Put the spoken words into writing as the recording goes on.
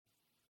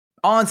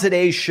On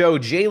today's show,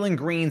 Jalen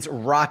Green's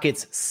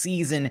Rockets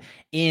season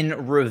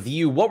in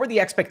review. What were the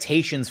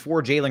expectations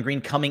for Jalen Green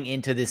coming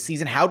into this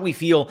season? How do we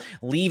feel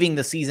leaving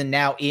the season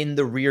now in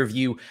the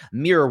rearview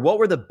mirror? What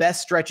were the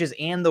best stretches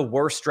and the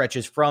worst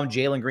stretches from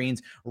Jalen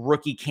Green's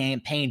rookie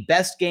campaign?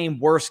 Best game,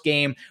 worst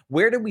game.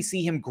 Where did we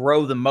see him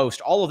grow the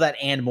most? All of that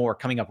and more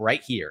coming up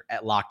right here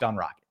at Locked On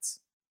Rockets.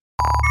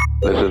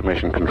 This is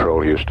Mission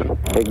Control, Houston.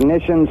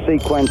 Ignition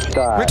sequence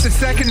start. With the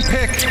second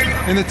pick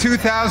in the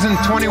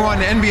 2021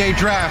 NBA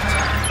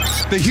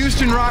Draft, the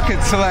Houston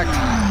Rockets select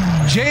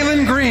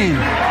Jalen Green.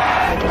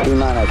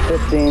 T-minus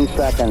 15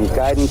 seconds.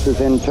 Guidance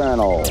is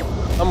internal.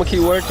 I'm going to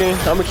keep working.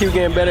 I'm going to keep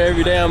getting better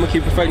every day. I'm going to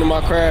keep perfecting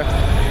my craft.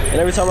 And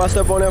every time I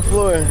step on that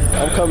floor,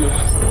 I'm coming.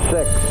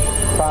 6,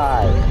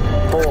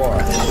 5, 4,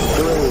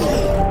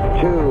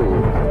 3,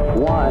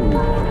 2,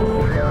 1.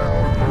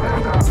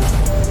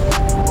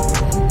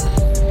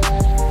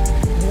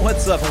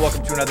 What's up, and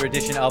welcome to another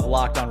edition of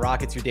Locked On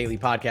Rockets, your daily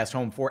podcast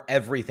home for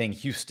everything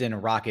Houston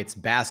Rockets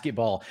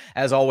basketball.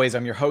 As always,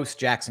 I'm your host,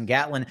 Jackson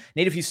Gatlin,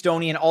 native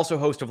Houstonian, also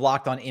host of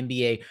Locked On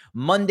NBA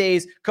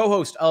Mondays,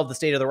 co-host of the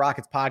State of the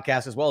Rockets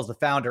podcast, as well as the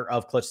founder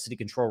of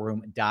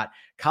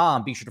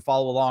ClutchCityControlRoom.com. Be sure to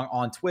follow along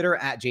on Twitter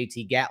at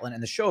JT Gatlin,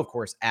 and the show, of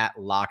course, at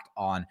Locked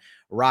On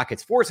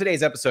Rockets. For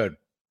today's episode,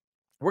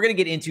 we're going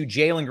to get into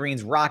Jalen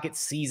Green's Rockets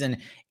season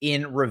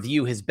in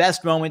review, his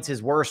best moments,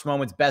 his worst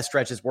moments, best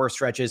stretches, worst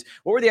stretches.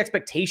 What were the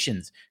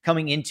expectations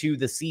coming into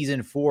the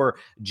season for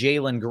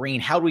Jalen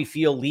Green? How do we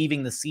feel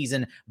leaving the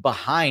season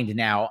behind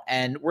now?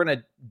 And we're going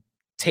to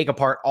take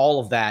apart all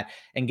of that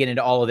and get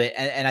into all of it.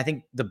 And I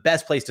think the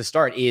best place to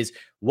start is,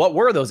 what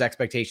were those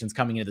expectations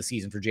coming into the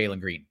season for Jalen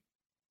Green?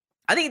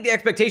 I think the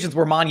expectations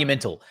were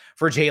monumental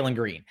for Jalen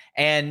Green.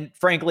 And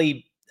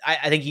frankly,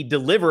 I think he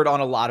delivered on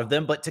a lot of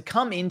them, but to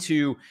come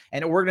into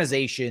an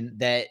organization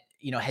that,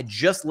 had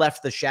just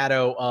left the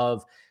shadow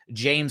of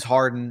James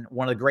Harden,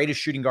 one of the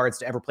greatest shooting guards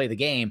to ever play the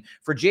game,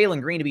 for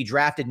Jalen Green to be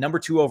drafted number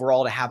 2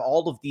 overall, to have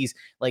all of these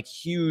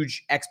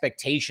huge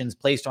expectations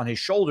placed on his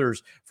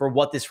shoulders for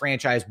what this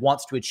franchise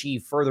wants to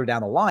achieve further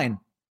down the line.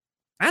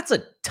 That's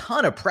a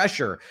ton of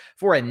pressure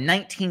for a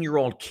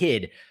 19-year-old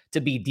kid to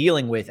be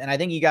dealing with. And I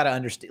think you got to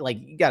understand,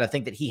 you got to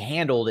think that he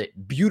handled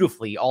it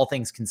beautifully, all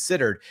things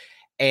considered,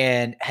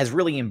 and has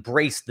really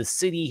embraced the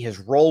city, his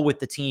role with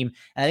the team.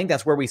 And I think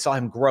that's where we saw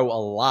him grow a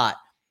lot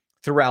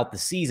throughout the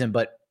season.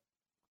 But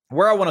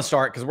where I want to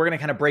start, because we're going to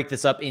kind of break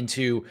this up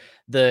into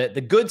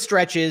the good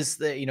stretches,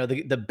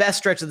 the best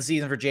stretch of the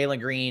season for Jalen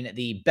Green,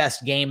 the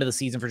best game of the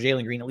season for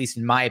Jalen Green, at least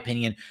in my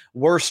opinion,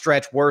 worst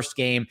stretch, worst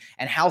game,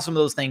 and how some of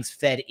those things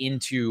fed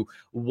into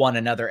one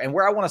another. And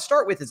where I want to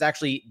start with is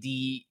actually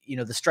the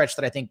stretch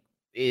that I think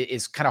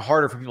is kind of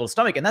harder for people to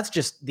stomach. And that's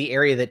just the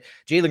area that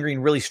Jalen Green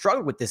really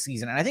struggled with this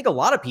season. And I think a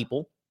lot of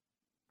people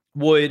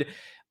would,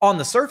 on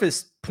the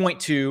surface, point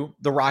to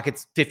the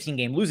Rockets'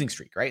 15-game losing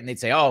streak, right? And they'd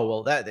say, oh,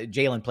 well, that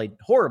Jalen played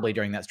horribly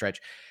during that stretch.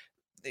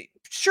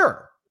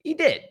 Sure, he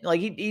did.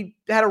 He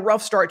had a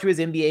rough start to his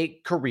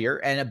NBA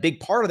career. And a big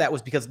part of that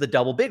was because of the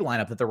double big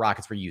lineup that the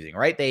Rockets were using,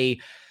 right?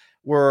 They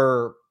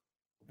were,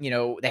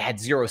 they had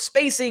zero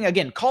spacing.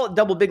 Again, call it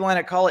double big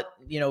lineup, call it,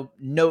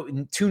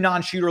 no 2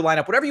 non-shooter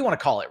lineup, whatever you want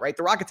to call it, right?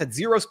 The Rockets had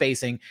zero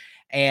spacing,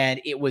 and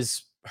it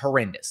was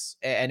horrendous.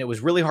 And it was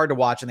really hard to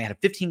watch. And they had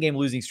a 15-game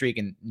losing streak,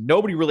 and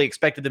nobody really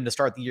expected them to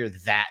start the year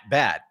that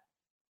bad.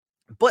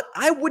 But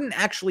I wouldn't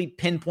actually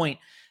pinpoint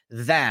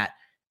that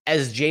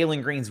as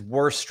Jalen Green's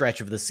worst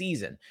stretch of the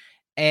season.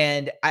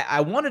 And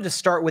I wanted to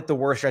start with the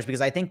worst stretch because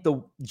I think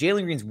the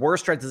Jalen Green's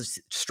worst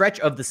stretch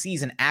of the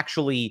season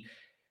actually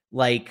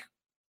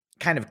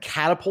kind of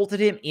catapulted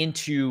him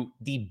into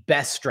the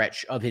best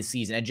stretch of his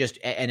season,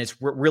 and it's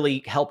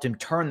really helped him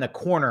turn the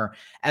corner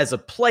as a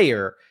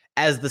player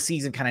as the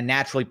season kind of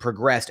naturally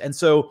progressed. And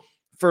so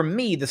for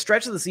me, the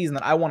stretch of the season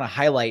that I want to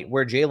highlight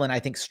where Jalen, I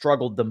think,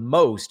 struggled the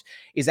most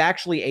is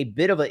actually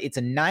it's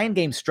a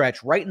 9-game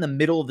stretch right in the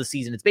middle of the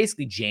season. It's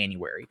basically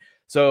January.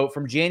 So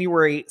from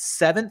January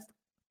 7th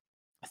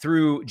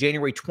through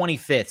January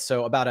 25th.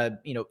 So about a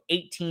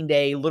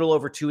 18-day, little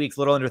over 2 weeks,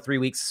 little under 3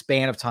 weeks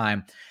span of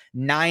time,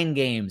 9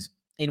 games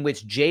in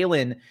which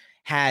Jalen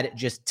had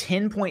just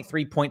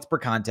 10.3 points per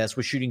contest,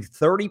 was shooting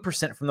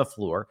 30% from the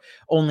floor,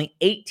 only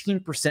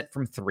 18%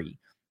 from 3.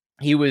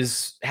 He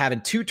was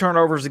having 2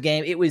 turnovers a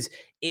game. It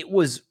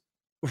was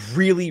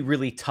really,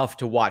 really tough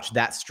to watch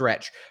that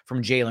stretch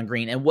from Jalen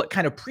Green. And what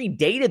kind of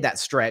predated that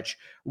stretch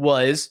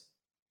was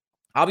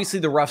obviously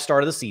the rough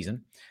start of the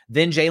season.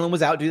 Then Jalen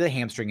was out due to the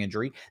hamstring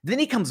injury. Then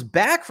he comes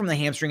back from the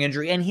hamstring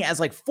injury, and he has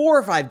 4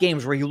 or 5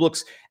 games where he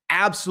looks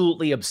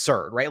absolutely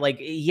absurd, right?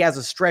 He has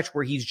a stretch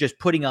where he's just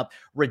putting up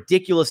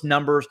ridiculous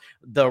numbers.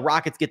 The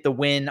Rockets get the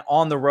win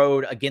on the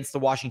road against the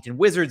Washington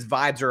Wizards.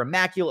 Vibes are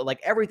immaculate.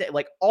 Everything,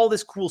 all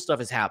this cool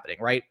stuff is happening,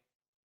 right?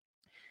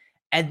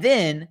 And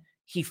then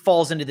he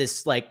falls into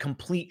this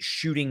complete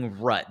shooting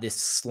rut, this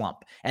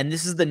slump. And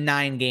this is the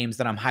 9 games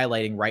that I'm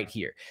highlighting right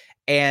here.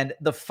 And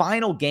the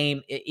final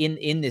game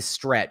in this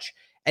stretch,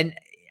 and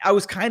I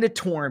was kind of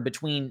torn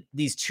between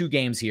these 2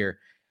 games here.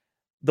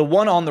 The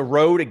one on the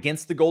road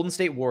against the Golden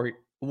State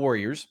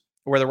Warriors,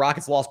 where the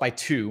Rockets lost by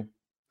 2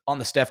 on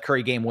the Steph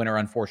Curry game winner,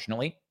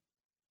 unfortunately.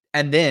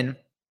 And then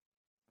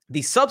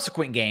the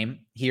subsequent game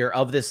here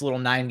of this little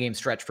 9-game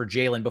stretch for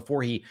Jalen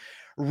before he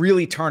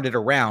really turned it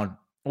around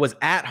was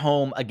at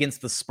home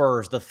against the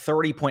Spurs, the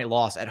 30-point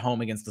loss at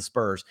home against the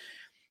Spurs.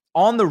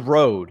 On the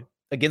road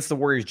against the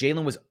Warriors,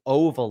 Jalen was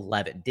 0 of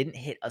 11, didn't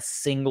hit a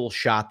single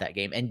shot that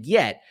game, and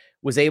yet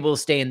was able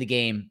to stay in the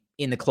game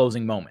in the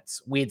closing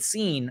moments. We had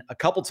seen a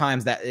couple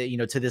times that,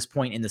 to this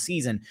point in the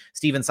season,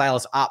 Stephen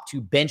Silas opt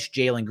to bench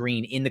Jalen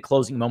Green in the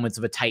closing moments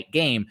of a tight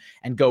game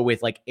and go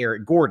with like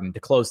Eric Gordon to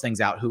close things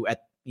out, who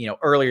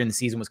earlier in the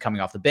season was coming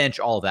off the bench,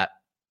 all of that.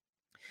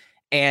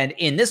 And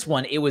in this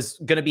one, it was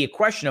going to be a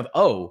question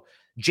of,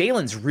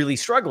 Jalen's really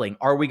struggling.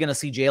 Are we going to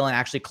see Jalen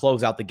actually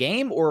close out the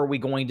game, or are we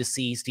going to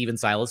see Stephen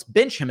Silas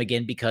bench him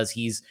again because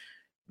he's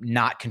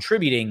not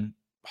contributing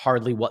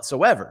hardly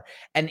whatsoever?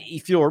 And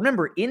if you'll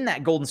remember, in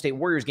that Golden State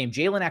Warriors game,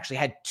 Jalen actually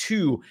had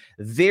 2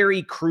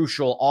 very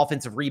crucial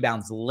offensive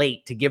rebounds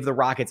late to give the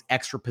Rockets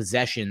extra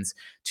possessions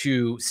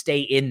to stay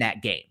in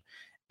that game.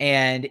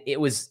 And it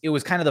was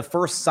kind of the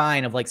first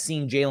sign of like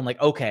seeing Jalen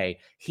like, okay,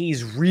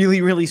 he's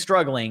really, really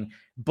struggling,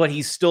 but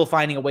he's still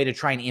finding a way to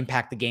try and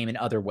impact the game in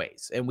other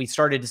ways. And we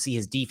started to see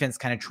his defense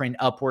kind of trend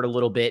upward a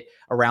little bit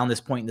around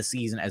this point in the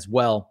season as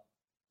well.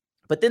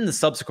 But then the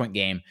subsequent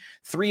game,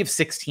 3 of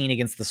 16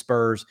 against the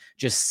Spurs,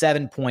 just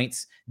 7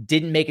 points,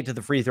 didn't make it to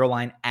the free throw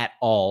line at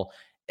all.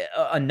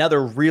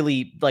 Another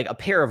really, like a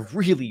pair of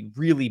really,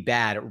 really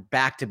bad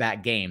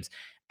back-to-back games.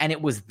 And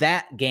it was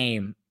that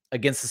game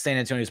against the San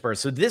Antonio Spurs.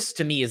 So this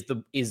to me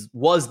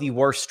was the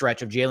worst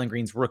stretch of Jalen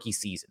Green's rookie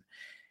season.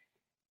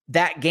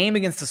 That game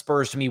against the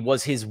Spurs to me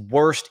was his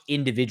worst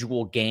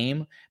individual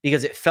game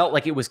because it felt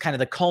like it was kind of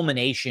the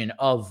culmination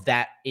of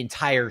that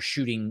entire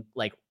shooting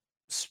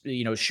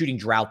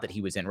drought that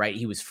he was in, right?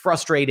 He was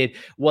frustrated,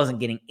 wasn't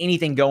getting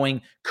anything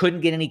going,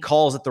 couldn't get any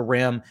calls at the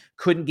rim,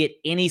 couldn't get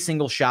any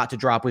single shot to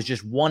drop, was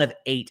just 1 of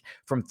 8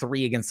 from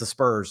 3 against the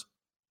Spurs.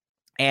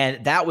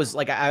 And that was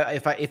like,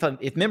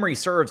 if memory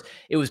serves,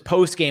 it was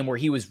post game where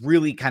he was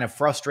really kind of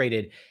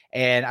frustrated.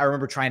 And I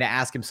remember trying to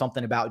ask him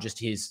something about just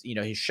his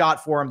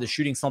shot form, the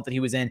shooting slump that he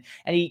was in.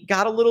 And he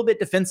got a little bit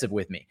defensive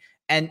with me,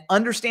 and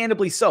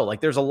understandably so. Like,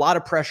 there's a lot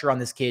of pressure on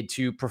this kid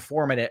to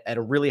perform at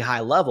a really high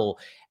level.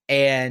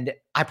 And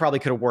I probably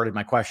could have worded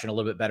my question a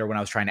little bit better when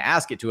I was trying to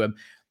ask it to him.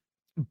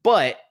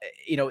 But,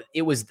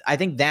 it was, I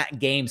think that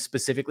game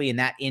specifically and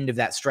that end of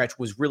that stretch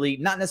was really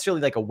not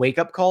necessarily like a wake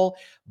up call,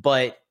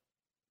 but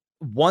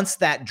once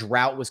that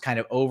drought was kind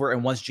of over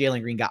and once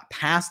Jalen Green got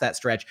past that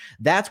stretch,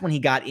 that's when he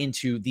got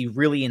into the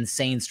really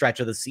insane stretch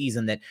of the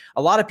season that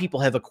a lot of people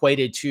have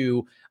equated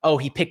to,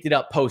 he picked it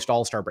up post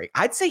All-Star break.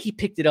 I'd say he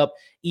picked it up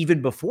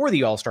even before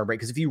the All-Star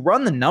break, because if you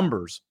run the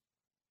numbers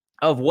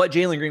of what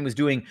Jalen Green was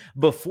doing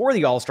before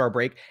the All-Star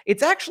break,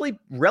 it's actually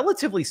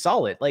relatively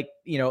solid. Like,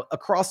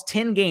 across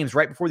 10 games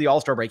right before the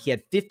All-Star break, he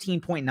had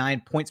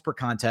 15.9 points per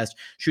contest,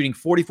 shooting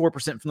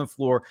 44% from the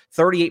floor,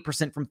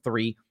 38% from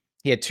 3.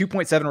 He had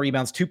 2.7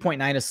 rebounds,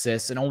 2.9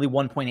 assists, and only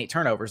 1.8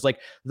 turnovers. Like,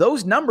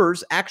 those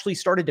numbers actually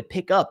started to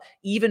pick up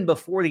even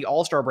before the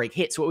All-Star break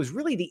hit. So it was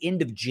really the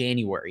end of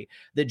January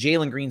that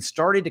Jalen Green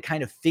started to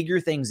kind of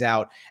figure things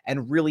out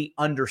and really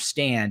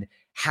understand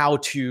how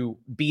to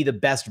be the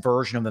best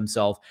version of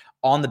himself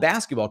on the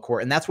basketball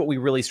court. And that's what we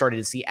really started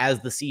to see as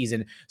the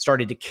season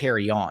started to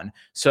carry on.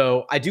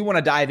 So I do want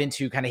to dive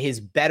into kind of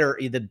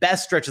the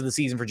best stretch of the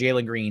season for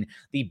Jalen Green,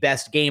 the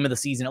best game of the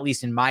season, at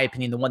least in my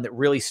opinion, the one that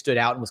really stood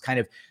out and was kind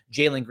of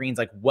Jalen Green's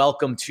like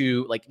welcome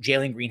to like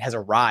Jalen Green has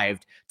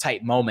arrived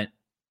type moment,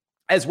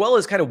 as well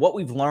as kind of what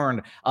we've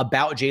learned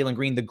about Jalen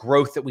Green, the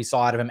growth that we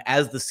saw out of him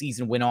as the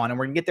season went on. And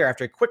we're going to get there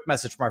after a quick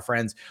message from our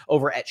friends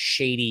over at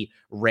Shady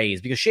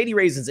Rays, because Shady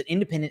Rays is an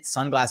independent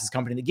sunglasses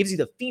company that gives you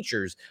the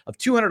features of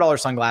 $200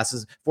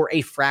 sunglasses for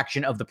a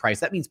fraction of the price.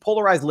 That means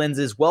polarized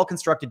lenses,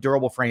 well-constructed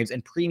durable frames,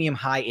 and premium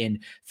high-end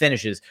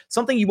finishes.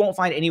 Something you won't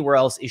find anywhere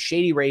else is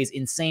Shady Rays'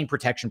 insane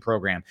protection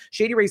program.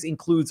 Shady Rays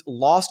includes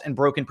lost and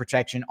broken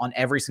protection on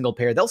every single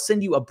pair. They'll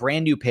send you a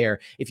brand new pair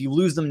if you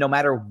lose them, no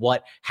matter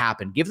what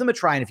happened. Give them a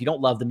try, and if you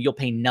don't love them, you'll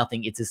pay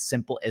nothing. It's as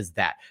simple as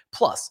that.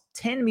 Plus,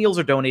 10 meals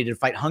are donated to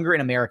fight hunger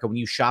in America when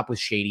you shop with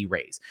Shady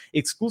Rays.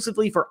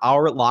 Exclusively for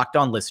our Locked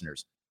On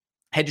listeners,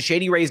 head to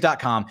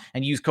shadyrays.com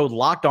and use code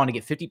LOCKEDON to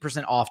get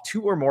 50% off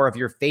 2 or more of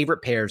your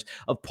favorite pairs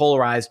of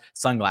polarized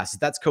sunglasses.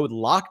 That's code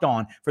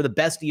LOCKEDON for the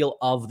best deal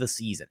of the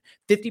season.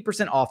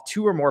 50% off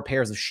 2 or more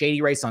pairs of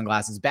Shady Ray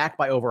sunglasses, backed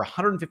by over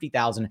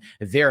 150,000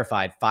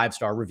 verified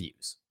 5-star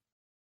reviews.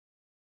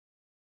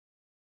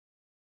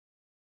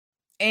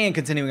 And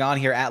continuing on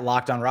here at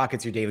Locked On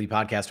Rockets, your daily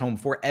podcast home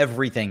for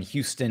everything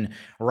Houston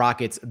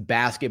Rockets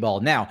basketball.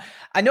 Now,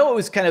 I know it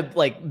was kind of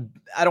like,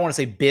 I don't want to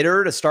say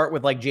bitter to start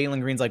with like Jalen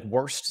Green's like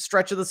worst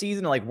stretch of the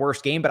season, like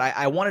worst game, but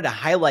I wanted to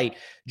highlight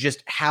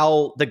just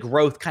how the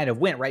growth kind of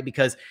went, right?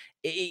 Because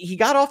he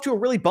got off to a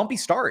really bumpy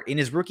start in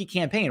his rookie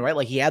campaign, right?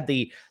 Like he had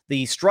the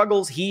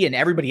struggles, he and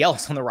everybody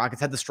else on the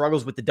Rockets had the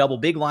struggles with the double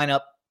big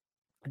lineup.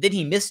 Then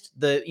he missed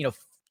the,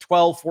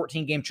 12,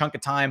 14 game chunk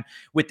of time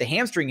with the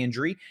hamstring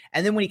injury.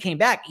 And then when he came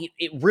back,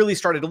 it really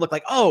started to look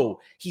like, oh,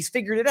 he's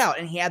figured it out.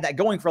 And he had that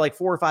going for like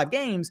 4 or 5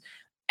 games.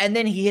 And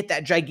then he hit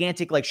that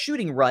gigantic like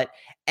shooting rut.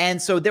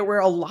 And so there were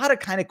a lot of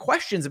kind of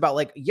questions about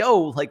like,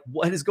 like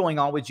what is going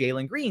on with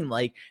Jalen Green?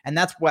 Like, and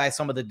that's why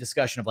some of the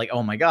discussion of like,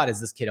 oh my God, is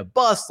this kid a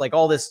bust? Like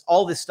all this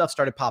stuff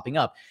started popping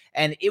up.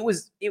 And it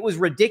was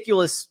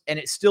ridiculous. And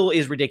it still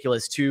is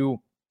ridiculous to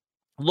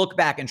look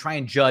back and try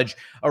and judge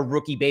a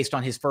rookie based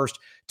on his first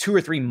 2 or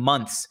 3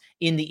 months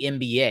in the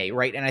NBA,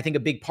 right? And I think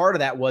a big part of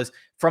that was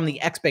from the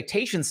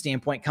expectation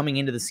standpoint coming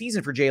into the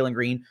season for Jalen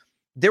Green.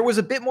 There was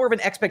a bit more of an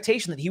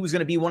expectation that he was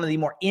going to be one of the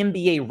more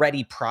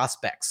NBA-ready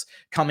prospects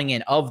coming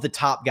in of the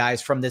top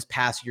guys from this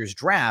past year's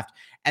draft.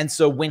 And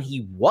so when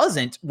he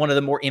wasn't one of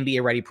the more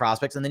NBA-ready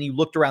prospects, and then you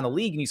looked around the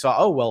league and you saw,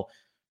 oh, well,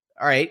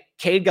 all right,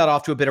 Cade got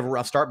off to a bit of a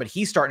rough start, but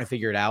he's starting to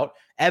figure it out.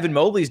 Evan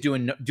Mobley's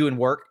doing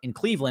work in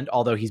Cleveland,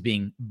 although he's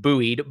being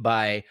buoyed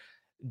by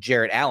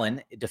Jarrett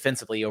Allen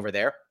defensively over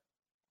there.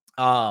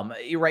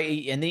 You're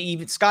right. And then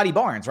even Scotty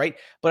Barnes, right?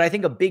 But I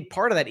think a big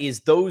part of that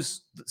is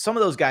some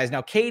of those guys.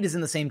 Now, Cade is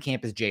in the same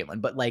camp as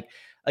Jalen, but like,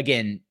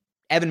 again,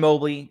 Evan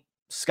Mobley,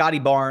 Scotty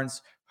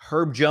Barnes,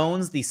 Herb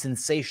Jones, the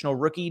sensational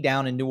rookie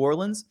down in New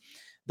Orleans,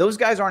 those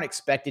guys aren't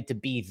expected to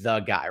be the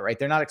guy, right?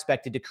 They're not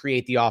expected to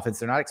create the offense.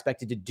 They're not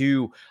expected to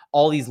do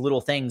all these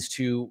little things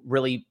to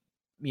really,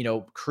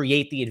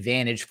 create the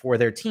advantage for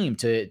their team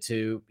to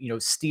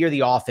steer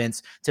the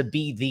offense, to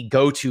be the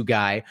go-to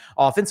guy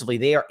offensively.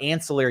 They are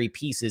ancillary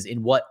pieces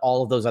in what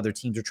all of those other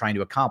teams are trying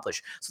to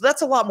accomplish. So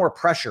that's a lot more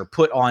pressure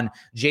put on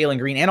Jalen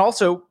Green and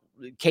also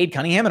Cade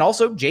Cunningham and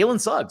also Jalen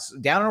Suggs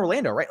down in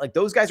Orlando, right? Like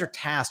those guys are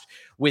tasked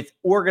with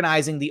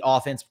organizing the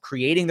offense,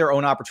 creating their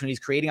own opportunities,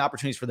 creating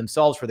opportunities for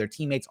themselves, for their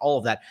teammates, all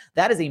of that.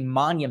 That is a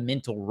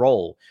monumental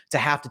role to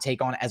have to take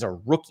on as a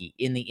rookie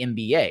in the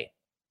NBA.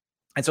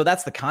 And so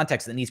that's the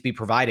context that needs to be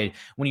provided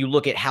when you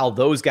look at how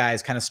those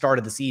guys kind of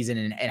started the season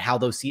and how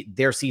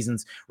their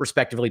seasons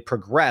respectively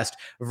progressed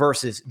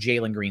versus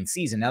Jalen Green's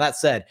season. Now, that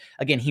said,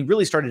 again, he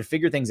really started to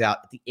figure things out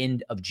at the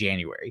end of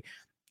January.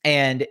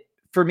 And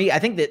for me, I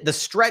think that the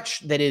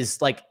stretch that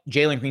is like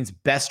Jalen Green's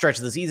best stretch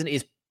of the season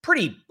is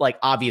pretty like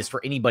obvious for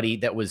anybody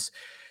that was,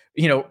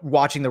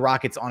 watching the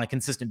Rockets on a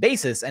consistent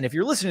basis. And if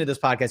you're listening to this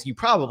podcast, you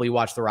probably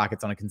watch the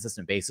Rockets on a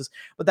consistent basis.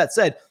 But that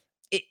said,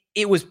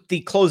 it was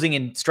the closing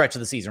and stretch of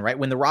the season, right?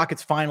 When the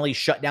Rockets finally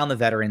shut down the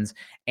veterans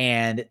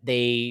and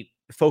they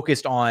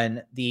focused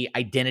on the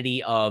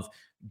identity of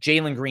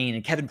Jalen Green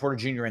and Kevin Porter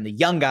Jr. and the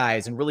young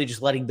guys and really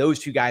just letting those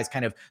two guys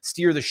kind of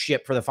steer the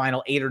ship for the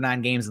final 8 or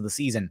 9 games of the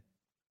season.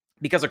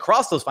 Because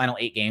across those final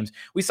 8 games,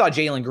 we saw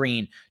Jalen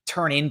Green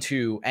turn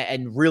into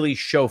and really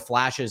show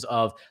flashes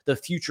of the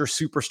future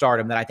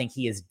superstardom that I think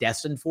he is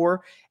destined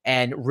for,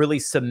 and really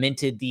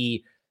cemented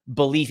the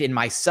belief in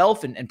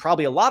myself and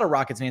probably a lot of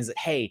Rockets fans that,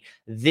 hey,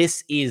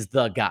 this is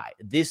the guy.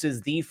 This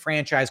is the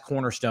franchise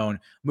cornerstone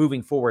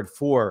moving forward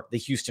for the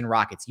Houston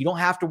Rockets. You don't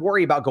have to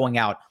worry about going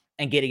out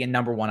and getting a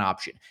number 1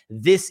 option.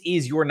 This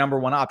is your number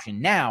 1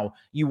 option. Now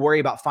you worry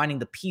about finding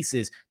the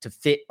pieces to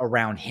fit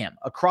around him.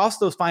 Across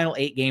those final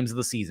 8 games of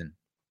the season,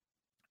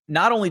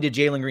 not only did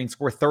Jalen Green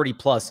score 30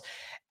 plus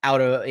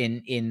out of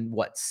in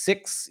what,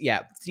 6?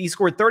 Yeah, he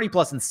scored 30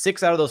 plus in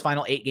 6 out of those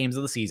final 8 games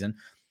of the season.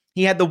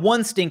 He had the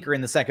one stinker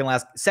in the second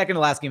to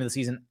last game of the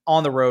season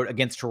on the road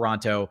against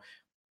Toronto.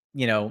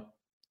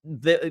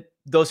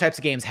 Those types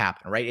of games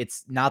happen, right?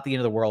 It's not the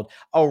end of the world.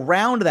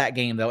 Around that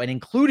game, though, and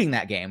including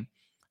that game,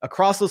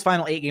 across those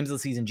final 8 games of the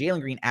season,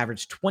 Jalen Green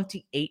averaged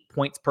 28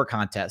 points per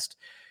contest,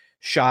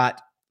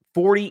 shot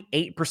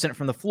 48%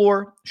 from the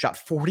floor, shot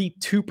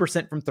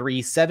 42% from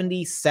 3,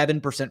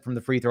 77% from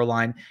the free throw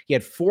line. He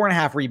had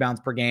 4.5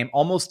 rebounds per game,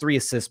 almost 3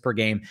 assists per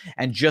game,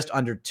 and just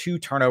under 2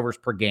 turnovers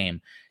per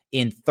game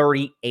in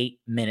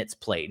 38 minutes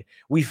played.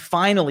 We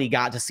finally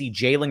got to see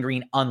Jalen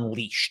Green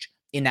unleashed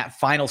in that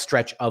final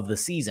stretch of the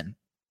season.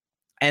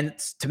 And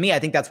to me, I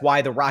think that's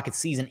why the Rockets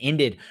season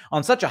ended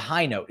on such a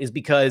high note, is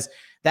because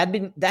that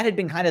had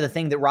been kind of the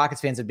thing that Rockets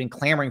fans had been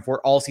clamoring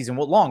for all season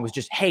long, was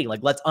just, hey,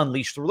 like, let's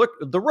unleash the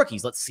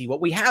rookies. Let's see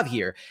what we have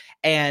here.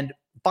 And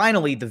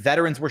finally, the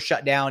veterans were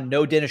shut down.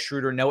 No Dennis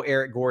Schroeder, no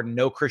Eric Gordon,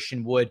 no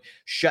Christian Wood.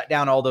 Shut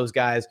down all those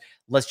guys.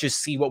 Let's just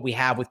see what we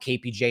have with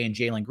KPJ and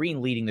Jalen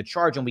Green leading the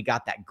charge. And we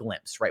got that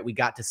glimpse, right? We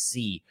got to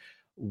see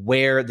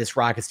where this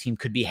Rockets team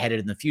could be headed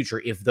in the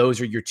future if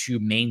those are your 2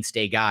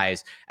 mainstay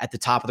guys at the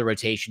top of the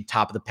rotation,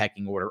 top of the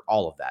pecking order,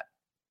 all of that.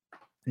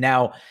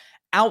 Now,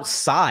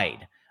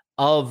 outside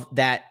of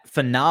that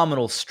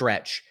phenomenal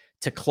stretch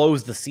to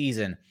close the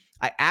season,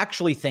 I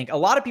actually think a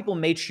lot of people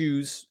may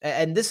choose,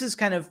 and this is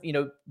kind of,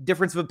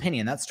 difference of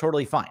opinion. That's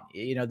totally fine.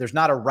 There's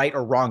not a right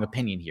or wrong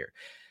opinion here.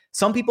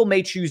 Some people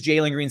may choose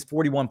Jalen Green's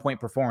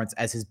 41-point performance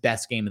as his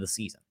best game of the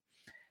season.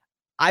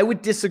 I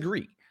would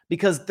disagree,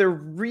 because there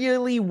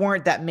really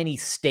weren't that many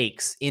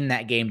stakes in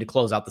that game to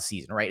close out the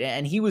season, right?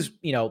 And he was,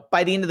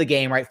 by the end of the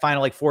game, right, final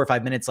like 4 or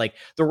 5 minutes, like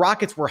the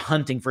Rockets were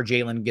hunting for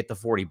Jalen to get the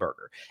 40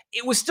 burger.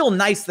 It was still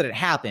nice that it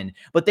happened,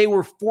 but they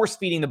were force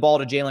feeding the ball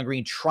to Jalen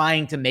Green,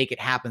 trying to make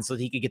it happen so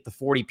that he could get the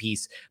 40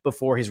 piece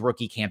before his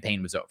rookie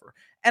campaign was over.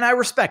 And I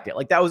respect it.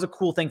 Like, that was a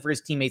cool thing for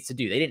his teammates to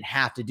do. They didn't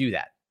have to do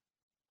that.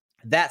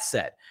 That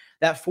said,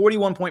 that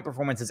 41-point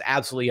performance is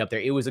absolutely up there.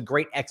 It was a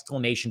great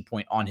exclamation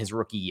point on his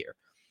rookie year.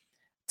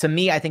 To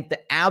me, I think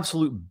the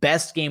absolute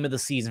best game of the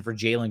season for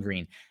Jalen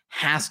Green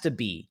has to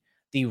be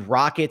the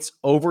Rockets'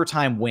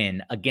 overtime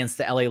win against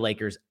the LA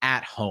Lakers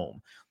at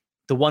home.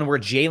 The one where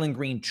Jalen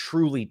Green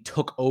truly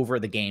took over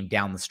the game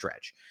down the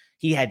stretch.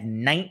 He had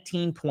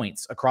 19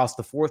 points across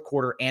the fourth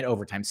quarter and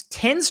overtimes,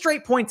 10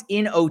 straight points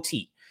in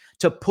OT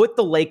to put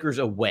the Lakers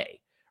away,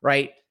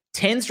 right?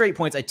 10 straight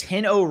points, a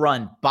 10-0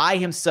 run by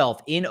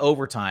himself in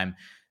overtime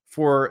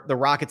for the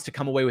Rockets to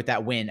come away with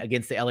that win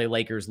against the LA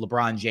Lakers,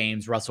 LeBron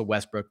James, Russell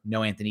Westbrook,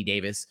 no Anthony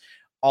Davis,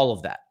 all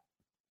of that.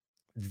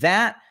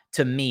 That,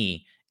 to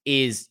me,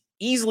 is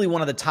easily one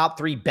of the top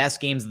 3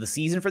 best games of the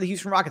season for the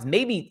Houston Rockets,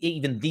 maybe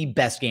even the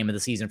best game of the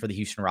season for the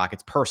Houston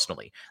Rockets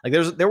personally. Like,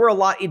 there were a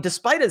lot,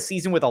 despite a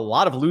season with a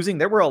lot of losing,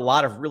 there were a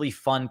lot of really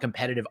fun,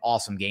 competitive,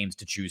 awesome games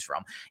to choose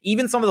from.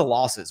 Even some of the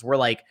losses were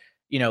like,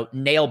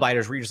 nail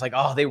biters where you're just like,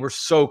 oh, they were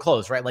so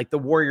close, right? Like the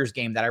Warriors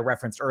game that I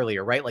referenced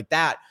earlier, right? Like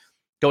that,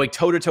 going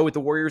toe-to-toe with the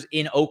Warriors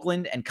in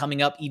Oakland and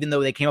coming up, even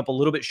though they came up a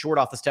little bit short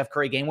off the Steph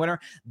Curry game winner,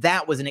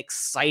 that was an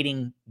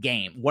exciting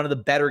game, one of the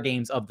better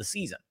games of the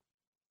season.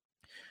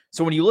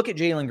 So when you look at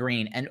Jalen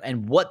Green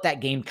and what that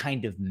game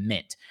kind of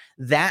meant,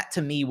 that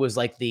to me was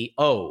like the,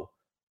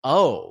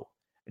 Jalen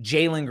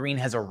Green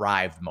has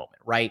arrived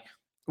moment, right?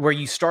 Where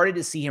you started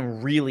to see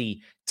him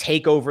really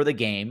take over the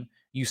game.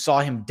 You saw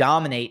him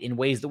dominate in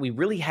ways that we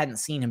really hadn't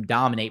seen him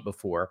dominate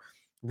before,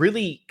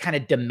 really kind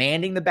of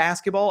demanding the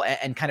basketball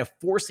and kind of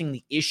forcing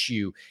the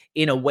issue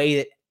in a way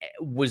that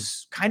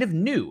was kind of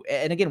new.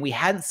 And again, we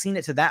hadn't seen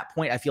it to that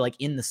point, I feel like,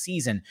 in the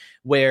season,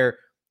 where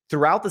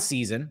throughout the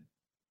season,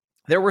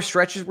 there were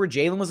stretches where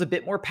Jalen was a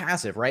bit more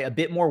passive, right? A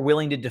bit more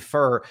willing to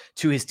defer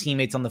to his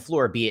teammates on the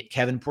floor, be it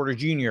Kevin Porter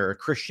Jr. or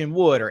Christian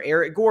Wood or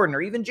Eric Gordon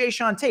or even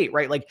Jae'Sean Tate,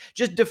 right? Like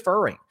just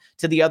deferring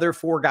to the other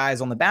 4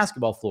 guys on the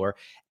basketball floor.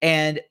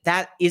 And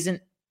that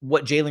isn't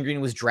what Jalen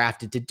Green was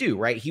drafted to do,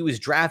 right? He was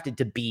drafted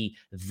to be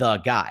the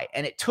guy.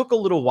 And it took a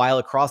little while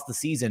across the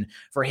season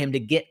for him to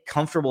get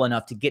comfortable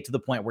enough to get to the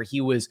point where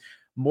he was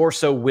more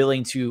so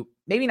willing to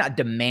maybe not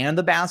demand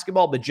the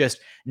basketball, but just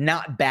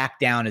not back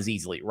down as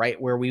easily, right?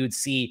 Where we would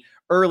see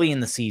early in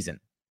the season,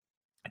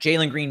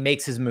 Jalen Green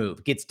makes his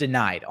move, gets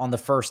denied on the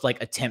first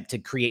attempt to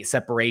create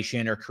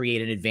separation or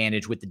create an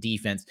advantage with the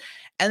defense.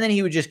 And then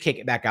he would just kick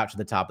it back out to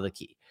the top of the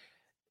key.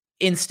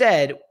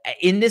 Instead,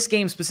 in this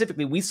game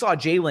specifically, we saw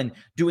Jalen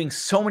doing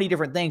so many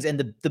different things. And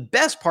the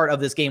best part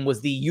of this game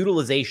was the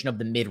utilization of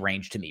the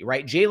mid-range to me,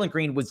 right? Jalen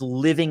Green was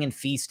living and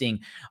feasting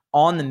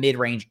on the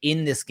mid-range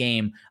in this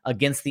game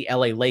against the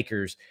LA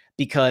Lakers,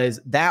 because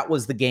that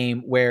was the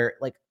game where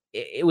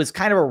it was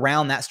kind of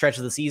around that stretch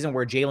of the season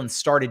where Jalen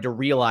started to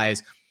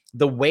realize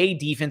the way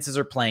defenses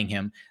are playing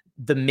him,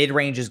 the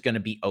mid-range is going to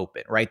be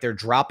open, right? They're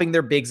dropping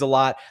their bigs a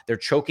lot. They're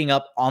choking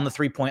up on the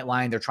 3-point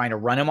line. They're trying to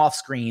run him off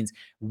screens.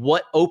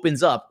 What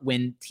opens up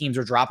when teams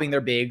are dropping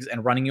their bigs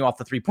and running you off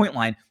the 3-point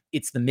line?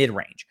 It's the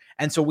mid-range.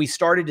 And so we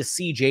started to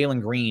see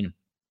Jalen Green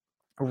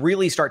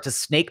really start to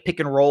snake pick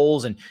and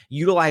rolls and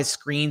utilize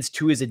screens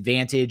to his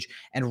advantage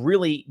and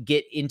really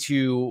get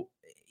into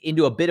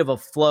a bit of a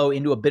flow,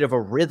 into a bit of a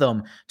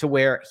rhythm to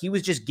where he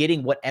was just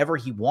getting whatever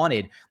he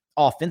wanted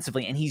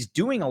offensively. And he's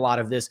doing a lot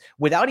of this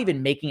without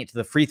even making it to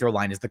the free throw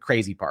line is the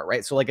crazy part,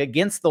 right? So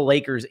against the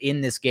Lakers in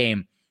this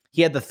game,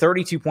 he had the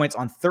 32 points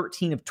on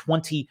 13 of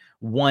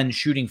 21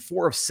 shooting,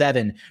 4 of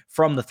 7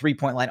 from the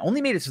 3-point line,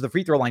 only made it to the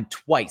free throw line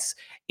twice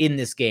in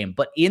this game.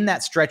 But in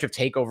that stretch of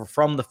takeover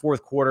from the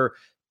fourth quarter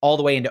all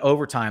the way into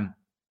overtime,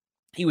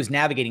 he was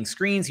navigating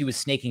screens, he was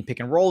snaking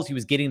pick and rolls, he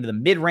was getting to the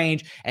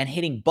mid-range and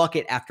hitting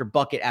bucket after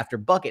bucket after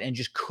bucket and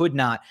just could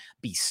not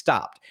be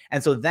stopped.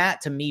 And so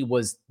that, to me,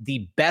 was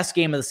the best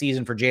game of the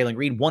season for Jalen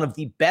Green, one of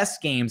the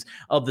best games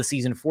of the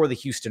season for the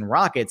Houston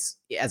Rockets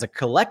as a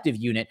collective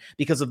unit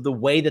because of the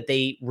way that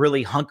they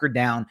really hunkered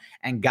down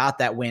and got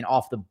that win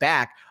off the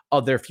back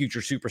of their future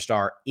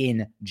superstar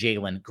in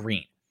Jalen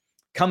Green.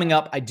 Coming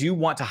up, I do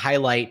want to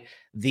highlight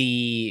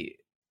the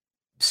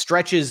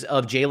stretches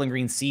of Jalen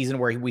Green's season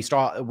where we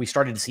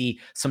started to see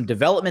some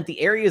development,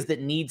 the areas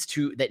that need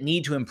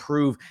to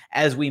improve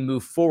as we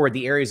move forward,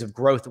 the areas of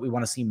growth that we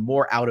want to see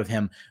more out of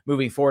him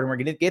moving forward. And we're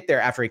going to get there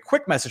after a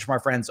quick message from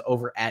our friends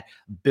over at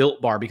Built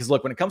Bar, because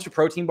look, when it comes to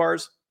protein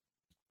bars,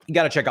 you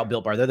got to check out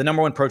Built Bar. They're the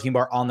 #1 protein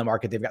bar on the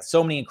market. They've got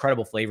so many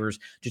incredible flavors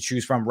to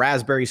choose from: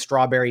 raspberry,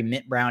 strawberry,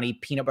 mint brownie,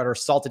 peanut butter,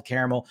 salted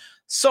caramel.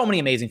 So many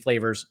amazing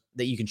flavors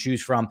that you can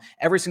choose from.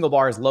 Every single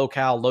bar is low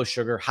cal, low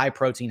sugar, high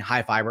protein,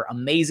 high fiber.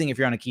 Amazing if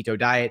you're on a keto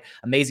diet.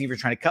 Amazing if you're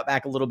trying to cut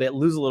back a little bit,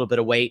 lose a little bit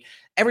of weight.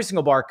 Every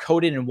single bar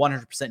coated in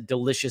 100%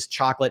 delicious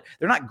chocolate.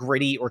 They're not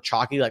gritty or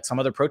chalky like some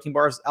other protein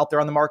bars out there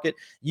on the market.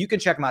 You can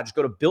check them out. Just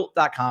go to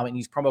built.com and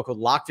use promo code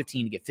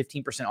LOCK15 to get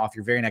 15% off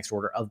your very next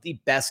order of the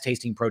best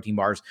tasting protein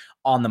bars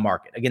on the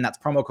market. Again, that's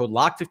promo code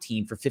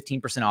LOCK15 for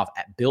 15% off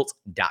at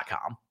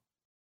built.com.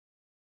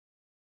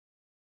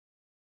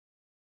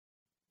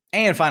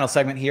 And final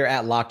segment here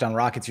at Locked On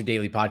Rockets, your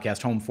daily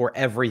podcast, home for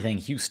everything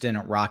Houston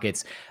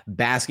Rockets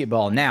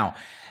basketball. Now,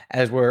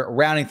 as we're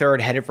rounding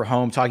third, headed for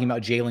home, talking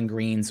about Jalen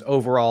Green's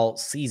overall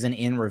season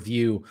in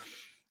review,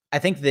 I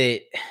think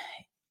that,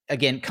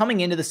 again, coming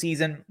into the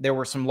season, there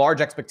were some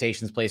large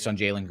expectations placed on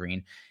Jalen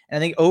Green. And I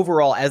think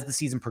overall, as the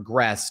season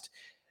progressed,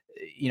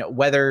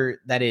 whether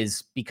that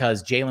is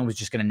because Jalen was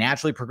just going to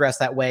naturally progress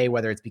that way,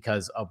 whether it's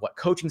because of what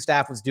coaching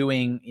staff was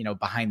doing,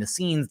 behind the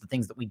scenes, the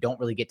things that we don't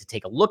really get to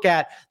take a look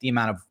at, the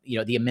amount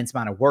of, the immense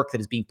amount of work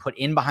that is being put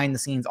in behind the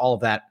scenes, all of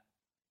that,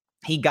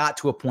 he got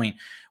to a point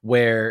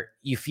where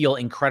you feel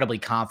incredibly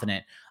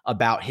confident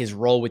about his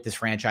role with this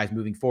franchise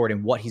moving forward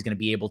and what he's going to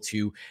be able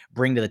to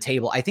bring to the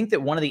table. I think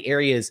that one of the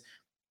areas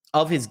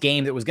of his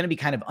game that was going to be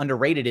kind of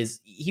underrated is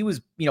he was,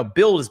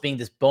 billed as being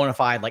this bona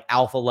fide like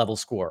alpha level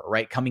scorer,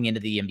 right? Coming into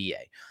the NBA.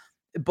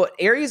 But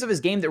areas of his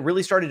game that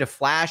really started to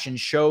flash and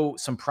show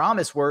some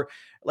promise were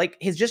like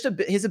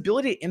his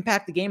ability to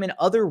impact the game in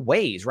other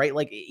ways, right?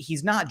 Like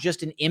he's not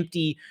just an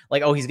empty,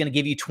 like, oh, he's going to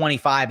give you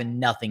 25 and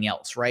nothing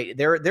else, right?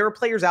 There are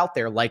players out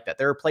there like that.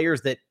 There are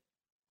players that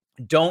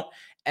don't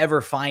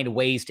ever find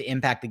ways to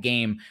impact the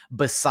game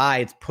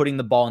besides putting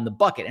the ball in the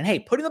bucket. And hey,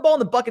 putting the ball in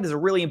the bucket is a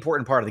really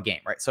important part of the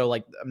game, right? So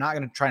like, I'm not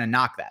going to try to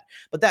knock that.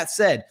 But that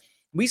said,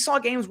 we saw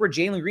games where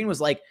Jalen Green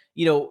was like,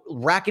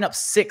 racking up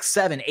 6,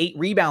 7, 8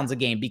 rebounds a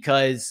game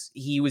because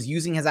he was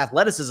using his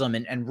athleticism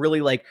and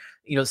really like,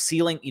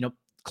 sealing,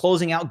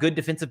 closing out good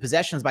defensive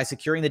possessions by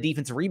securing the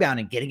defensive rebound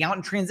and getting out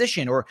in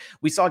transition. Or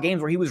we saw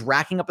games where he was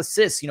racking up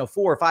assists,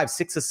 4, 5,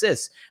 6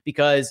 assists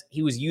because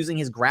he was using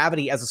his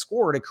gravity as a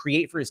scorer to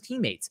create for his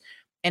teammates.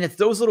 And it's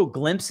those little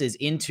glimpses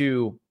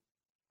into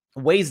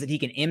ways that he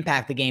can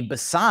impact the game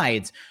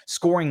besides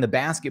scoring the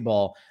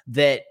basketball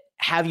that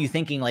have you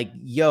thinking like,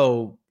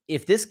 yo,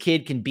 if this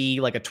kid can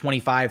be like a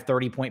 25,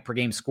 30 point per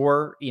game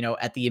scorer,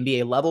 at the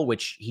NBA level,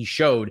 which he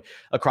showed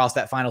across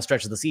that final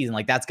stretch of the season,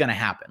 like that's going to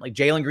happen. Like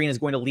Jalen Green is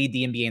going to lead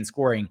the NBA in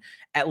scoring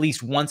at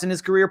least once in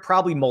his career,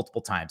 probably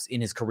multiple times in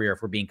his career,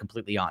 if we're being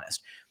completely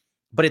honest.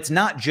 But it's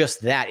not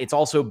just that. It's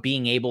also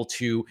being able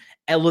to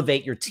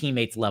elevate your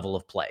teammates' level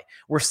of play.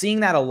 We're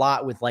seeing that a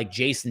lot with like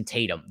Jason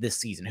Tatum this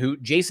season, who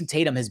Jason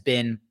Tatum has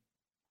been,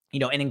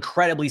 an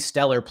incredibly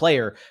stellar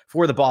player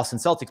for the Boston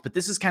Celtics. But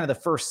this is kind of the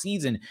first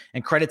season,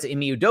 and credit to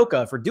Ime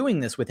Udoka for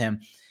doing this with him,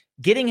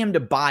 getting him to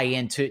buy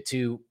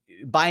into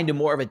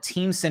more of a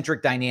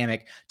team-centric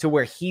dynamic to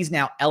where he's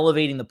now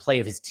elevating the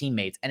play of his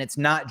teammates. And it's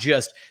not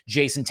just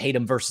Jason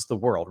Tatum versus the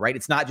world, right?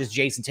 It's not just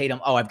Jason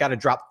Tatum, oh, I've got to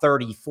drop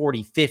 30,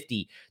 40,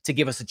 50 to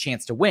give us a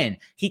chance to win.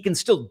 He can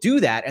still do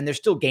that, and there's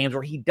still games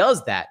where he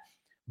does that,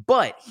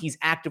 but he's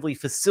actively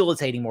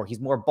facilitating more.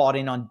 He's more bought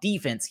in on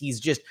defense. He's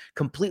just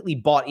completely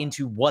bought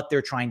into what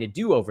they're trying to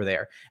do over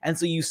there. And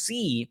so you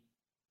see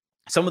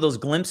some of those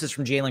glimpses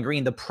from Jalen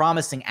Green, the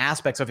promising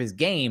aspects of his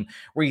game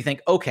where you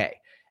think, okay,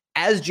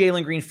 as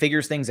Jalen Green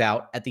figures things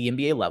out at the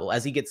NBA level,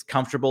 as he gets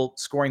comfortable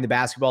scoring the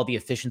basketball, the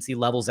efficiency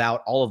levels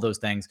out, all of those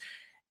things,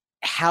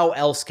 how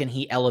else can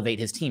he elevate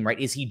his team, right?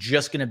 Is he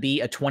just going to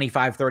be a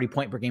 25, 30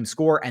 point per game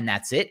scorer and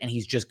that's it, and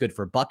he's just good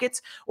for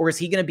buckets? Or is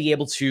he going to be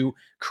able to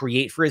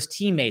create for his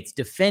teammates,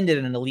 defend at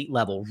an elite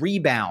level,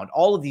 rebound,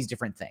 all of these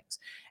different things?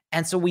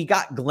 And so we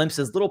got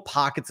glimpses, little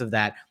pockets of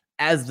that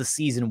as the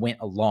season went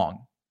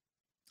along.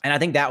 And I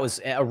think that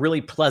was a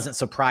really pleasant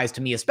surprise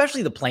to me,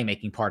 especially the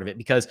playmaking part of it,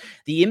 because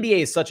the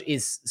NBA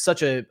is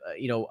such a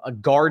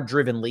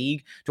guard-driven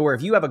league to where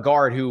if you have a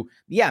guard who,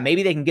 yeah,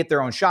 maybe they can get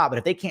their own shot, but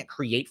if they can't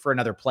create for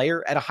another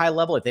player at a high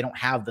level, if they don't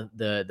have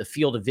the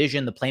field of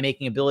vision, the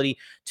playmaking ability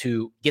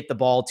to get the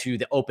ball to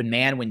the open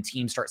man when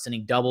teams start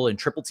sending double and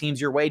triple teams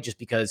your way just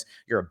because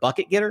you're a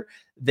bucket getter,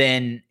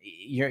 then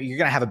you're going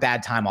to have a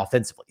bad time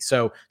offensively.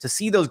 So to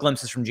see those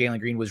glimpses from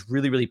Jalen Green was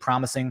really, really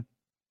promising.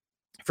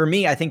 For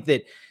me, I think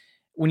that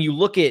when you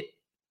look at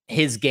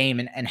his game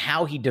and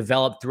how he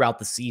developed throughout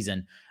the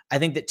season, I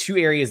think that two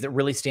areas that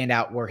really stand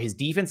out were his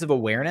defensive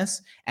awareness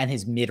and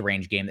his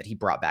mid-range game that he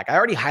brought back. I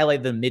already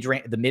highlighted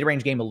the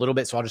mid-range game a little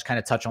bit, so I'll just kind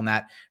of touch on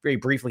that very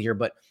briefly here.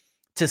 But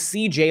to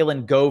see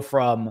Jalen go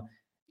from,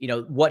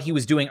 what he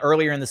was doing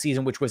earlier in the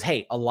season, which was,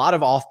 hey, a lot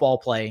of off-ball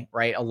play,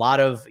 right? A lot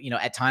of,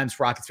 at times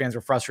Rockets fans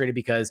were frustrated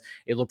because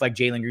it looked like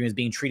Jalen Green was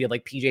being treated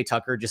like PJ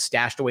Tucker, just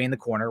stashed away in the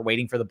corner,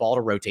 waiting for the ball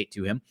to rotate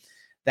to him.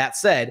 That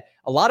said,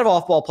 a lot of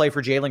off-ball play for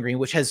Jalen Green,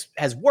 which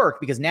has worked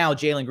because now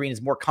Jalen Green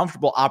is more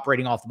comfortable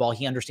operating off the ball.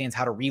 He understands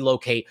how to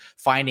relocate,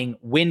 finding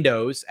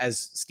windows, as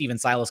Steven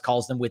Silas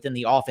calls them, within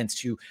the offense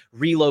to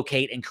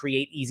relocate and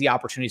create easy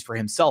opportunities for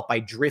himself by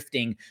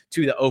drifting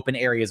to the open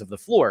areas of the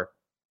floor.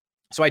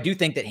 So I do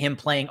think that him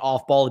playing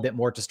off-ball a bit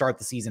more to start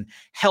the season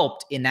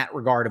helped in that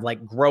regard of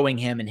like growing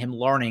him and him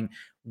learning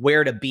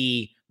where to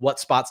be,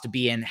 what spots to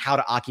be in, how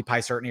to occupy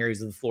certain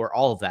areas of the floor,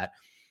 all of that.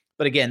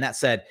 But again, that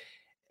said,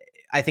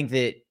 I think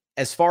that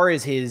as far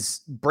as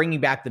his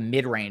bringing back the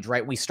mid-range,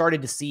 right, we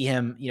started to see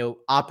him,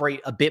 operate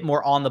a bit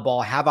more on the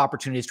ball, have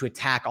opportunities to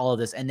attack all of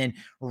this, and then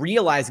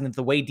realizing that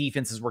the way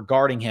defenses were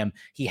guarding him,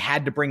 he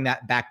had to bring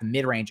that back the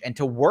mid-range and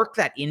to work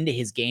that into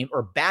his game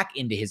or back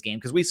into his game,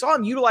 because we saw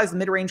him utilize the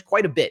mid-range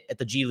quite a bit at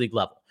the G League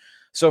level.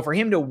 So for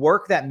him to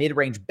work that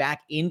mid-range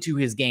back into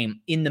his game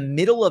in the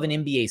middle of an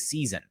NBA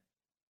season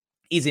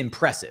is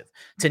impressive.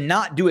 To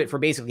not do it for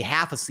basically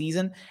half a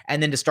season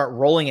and then to start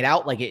rolling it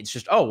out like it's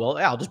just, oh, well,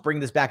 I'll just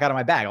bring this back out of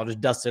my bag. I'll just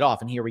dust it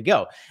off and here we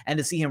go. And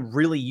to see him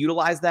really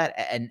utilize that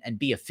and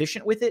be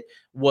efficient with it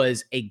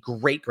was a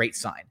great, great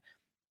sign.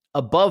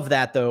 Above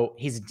that, though,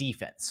 his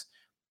defense.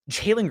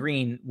 Jalen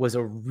Green was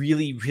a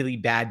really, really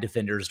bad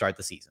defender to start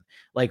the season.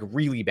 Like,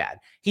 really bad.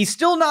 He's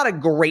still not a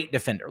great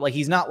defender. Like,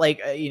 he's not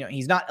like,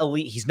 he's not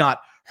elite. He's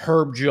not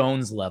Herb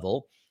Jones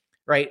level,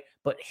 right?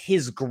 But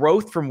his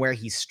growth from where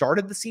he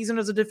started the season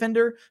as a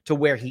defender to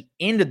where he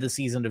ended the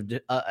season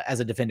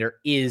as a defender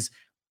is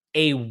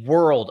a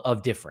world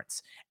of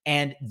difference.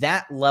 And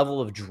that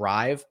level of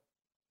drive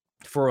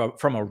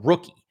from a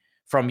rookie,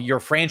 from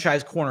your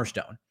franchise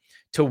cornerstone,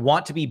 to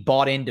want to be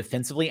bought in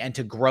defensively and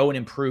to grow and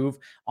improve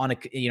on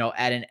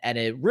at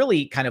a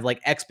really kind of like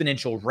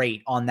exponential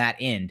rate on that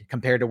end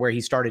compared to where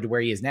he started to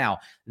where he is now,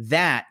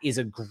 that is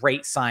a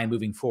great sign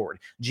moving forward.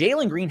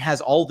 Jalen Green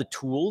has all the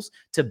tools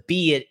to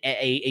be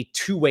a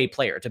two-way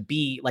player, to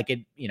be like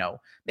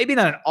maybe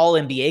not an all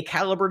NBA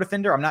caliber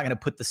defender. I'm not going to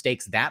put the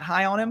stakes that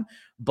high on him,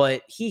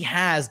 but he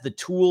has the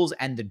tools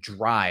and the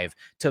drive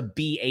to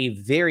be a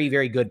very,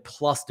 very good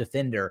plus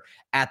defender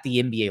at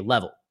the NBA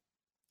level.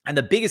 And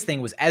the biggest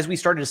thing was, as we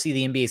started to see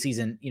the NBA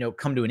season,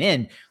 come to an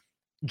end,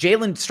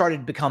 Jalen started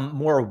to become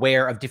more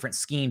aware of different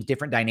schemes,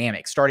 different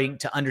dynamics, starting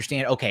to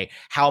understand, okay,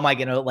 how am I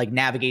going to like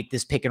navigate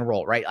this pick and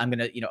roll, right? I'm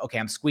going to, okay,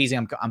 I'm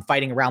squeezing, I'm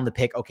fighting around the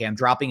pick. Okay, I'm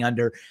dropping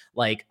under,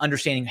 like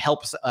understanding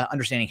help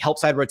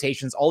side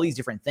rotations, all these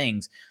different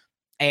things.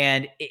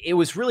 And it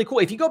was really cool.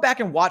 If you go back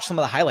and watch some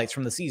of the highlights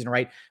from the season,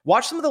 right?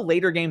 Watch some of the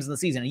later games in the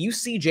season, and you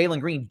see Jalen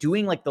Green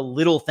doing like the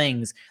little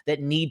things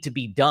that need to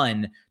be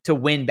done to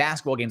win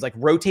basketball games, like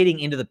rotating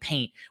into the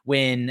paint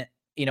when,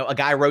 a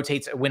guy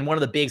rotates, when one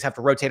of the bigs have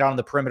to rotate on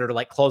the perimeter to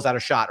like close out a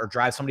shot or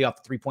drive somebody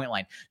off the 3-point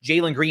line.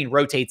 Jalen Green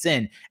rotates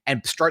in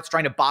and starts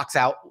trying to box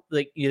out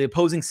like the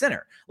opposing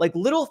center. Like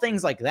little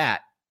things like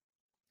that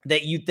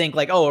you think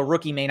like, oh, a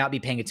rookie may not be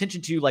paying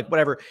attention to, like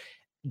whatever.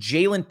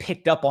 Jalen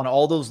picked up on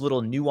all those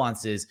little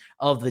nuances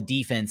of the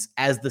defense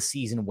as the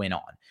season went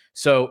on.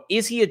 So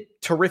is he a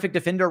terrific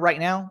defender right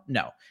now?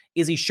 No.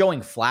 Is he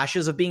showing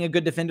flashes of being a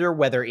good defender,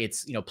 whether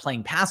it's,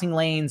 playing passing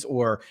lanes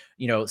or,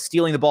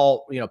 stealing the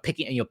ball,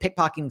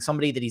 pickpocketing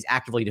somebody that he's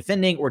actively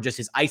defending, or just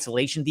his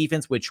isolation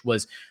defense, which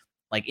was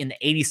like in the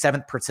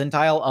 87th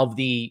percentile of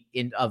the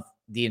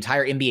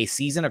entire NBA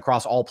season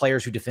across all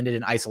players who defended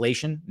in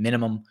isolation,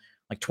 minimum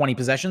like 20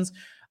 possessions.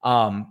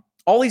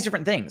 All these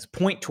different things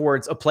point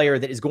towards a player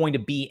that is going to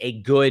be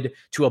a good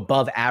to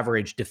above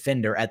average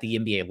defender at the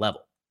NBA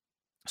level.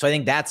 So I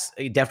think that's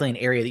definitely an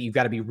area that you've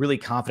got to be really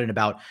confident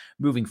about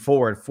moving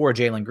forward for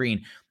Jalen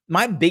Green.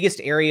 My biggest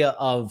area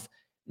of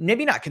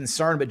maybe not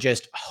concern, but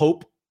just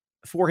hope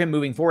for him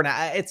moving forward.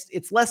 Now,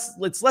 it's less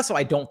so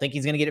I don't think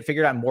he's going to get it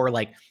figured out. More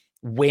like,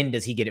 when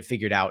does he get it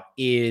figured out?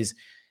 Is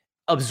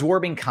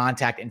absorbing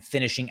contact and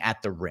finishing at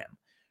the rim.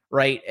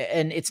 Right.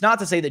 And it's not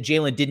to say that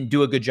Jalen didn't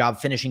do a good job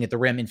finishing at the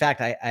rim. In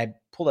fact, I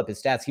pulled up his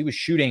stats. He was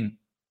shooting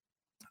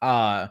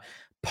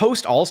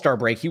post All-Star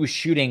break. He was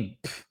shooting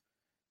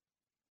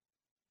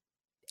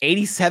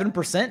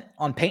 87%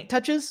 on paint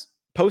touches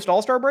post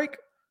All-Star break.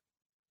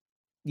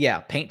 Yeah.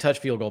 Paint touch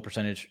field goal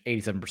percentage,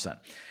 87%.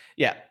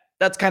 Yeah.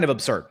 That's kind of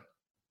absurd.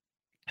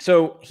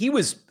 So he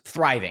was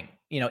thriving,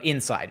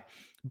 inside,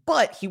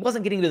 but he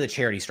wasn't getting to the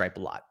charity stripe a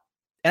lot.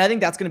 And I think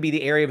that's going to be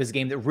the area of his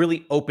game that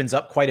really opens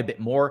up quite a bit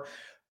more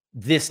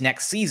this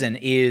next season.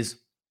 Is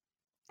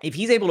if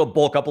he's able to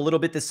bulk up a little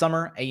bit this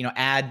summer,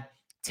 add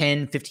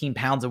 10, 15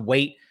 pounds of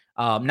weight,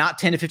 not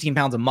 10 to 15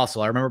 pounds of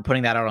muscle. I remember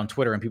putting that out on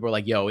Twitter and people were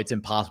like, yo, it's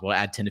impossible to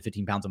add 10 to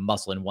 15 pounds of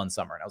muscle in one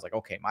summer. And I was like,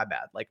 okay, my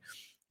bad. Like,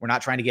 we're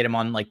not trying to get him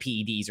on like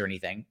PEDs or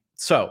anything.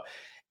 So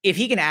if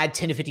he can add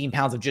 10 to 15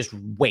 pounds of just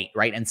weight,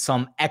 right, and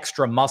some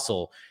extra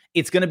muscle,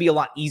 it's going to be a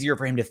lot easier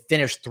for him to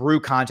finish through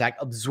contact,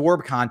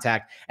 absorb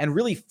contact, and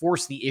really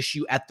force the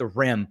issue at the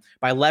rim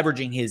by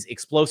leveraging his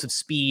explosive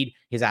speed,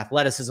 his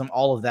athleticism,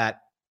 all of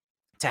that,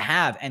 to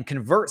have and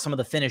convert some of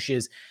the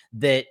finishes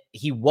that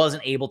he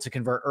wasn't able to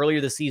convert earlier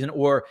this season,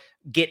 or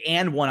get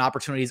and one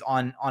opportunities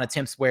on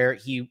attempts where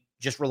he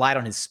just relied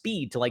on his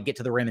speed to like get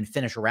to the rim and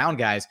finish around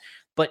guys.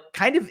 But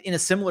kind of in a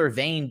similar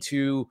vein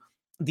to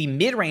the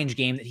mid-range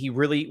game that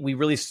we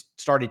really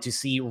started to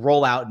see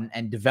roll out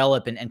and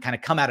develop and kind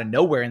of come out of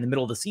nowhere in the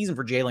middle of the season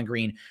for Jalen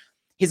Green,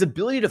 his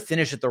ability to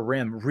finish at the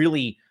rim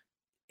really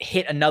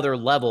hit another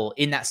level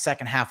in that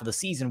second half of the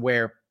season,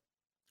 where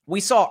we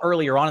saw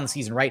earlier on in the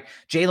season, right?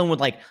 Jalen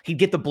would he'd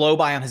get the blow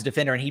by on his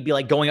defender and he'd be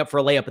like going up for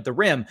a layup at the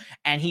rim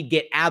and he'd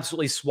get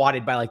absolutely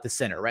swatted by like the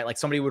center, right? Like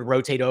somebody would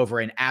rotate over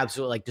and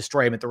absolutely like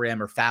destroy him at the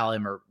rim or foul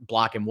him or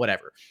block him,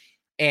 whatever.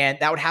 And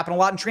that would happen a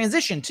lot in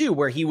transition too,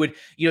 where he would,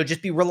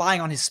 just be relying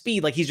on his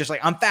speed. Like he's just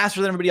like, I'm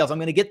faster than everybody else. I'm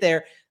going to get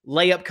there.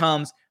 Layup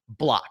comes,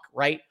 block,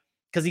 right?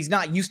 because he's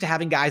not used to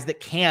having guys that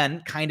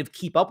can kind of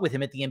keep up with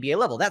him at the NBA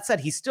level. That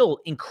said, he's still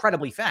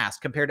incredibly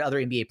fast compared to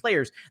other NBA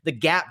players. The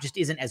gap just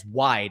isn't as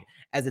wide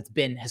as it's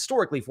been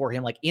historically for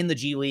him, like in the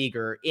G League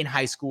or in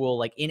high school,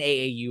 like in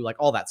AAU, like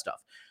all that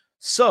stuff.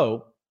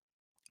 So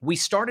we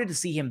started to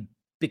see him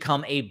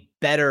become a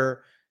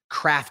better,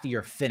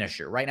 craftier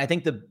finisher, right? And I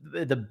think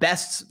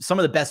some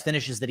of the best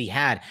finishes that he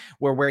had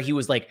were where he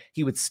was like,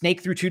 he would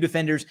snake through 2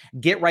 defenders,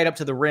 get right up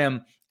to the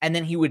rim, and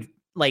then he would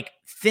like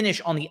finish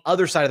on the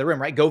other side of the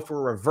rim, right? Go for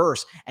a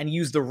reverse and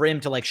use the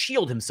rim to like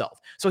shield himself.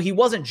 So he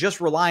wasn't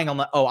just relying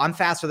on I'm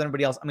faster than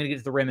everybody else, I'm going to get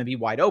to the rim and be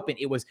wide open.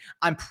 It was,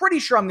 I'm pretty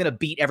sure I'm going to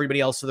beat everybody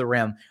else to the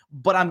rim,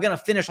 but I'm going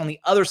to finish on the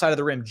other side of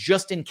the rim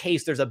just in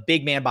case there's a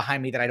big man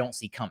behind me that I don't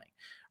see coming,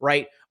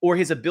 right? Or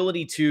his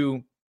ability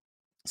to,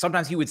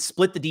 sometimes he would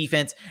split the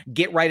defense,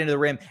 get right into the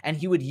rim, and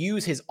he would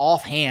use his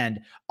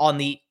offhand on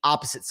the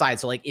opposite side.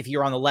 So like if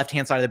you're on the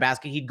left-hand side of the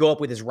basket, he'd go up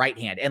with his right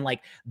hand and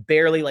like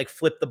barely like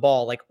flip the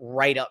ball like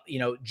right up,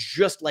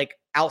 just like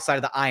outside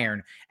of the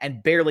iron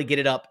and barely get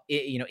it up,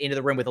 into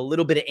the rim with a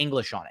little bit of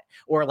English on it.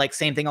 Or like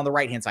same thing on the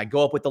right-hand side,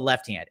 go up with the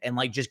left hand and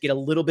like just get a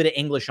little bit of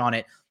English on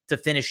it to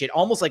finish it,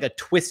 almost like a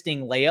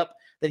twisting layup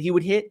that he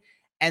would hit.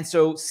 And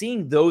so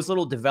seeing those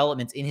little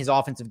developments in his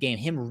offensive game,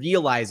 him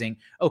realizing,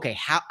 okay,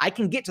 how I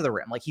can get to the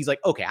rim. Like he's like,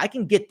 okay, I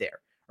can get there,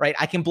 right?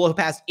 I can blow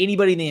past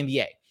anybody in the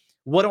NBA.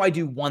 What do I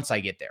do once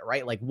I get there,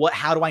 right? Like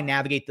how do I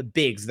navigate the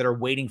bigs that are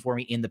waiting for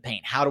me in the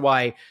paint? How do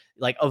I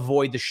like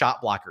avoid the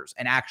shot blockers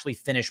and actually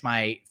finish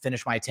my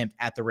attempt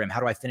at the rim? How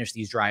do I finish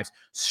these drives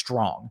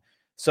strong?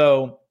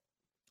 So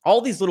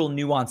all these little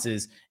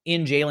nuances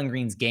in Jalen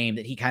Green's game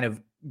that he kind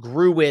of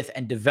grew with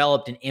and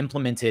developed and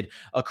implemented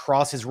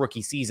across his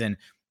rookie season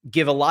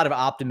give a lot of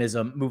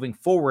optimism moving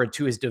forward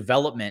to his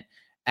development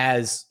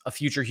as a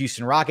future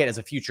Houston Rocket, as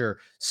a future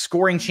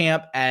scoring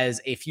champ,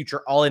 as a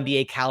future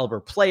All-NBA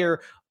caliber player,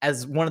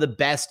 as one of the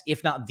best,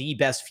 if not the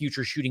best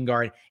future shooting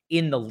guard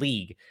in the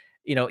league.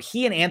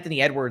 He and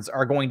Anthony Edwards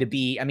are going to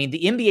be,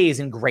 the NBA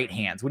is in great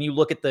hands. When you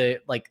look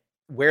at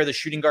where the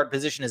shooting guard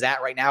position is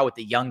at right now with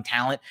the young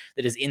talent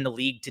that is in the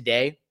league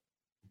today,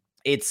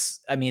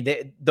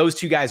 those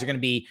two guys are going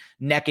to be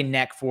neck and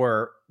neck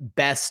for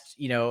best,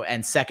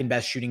 and second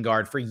best shooting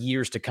guard for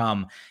years to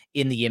come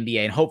in the NBA.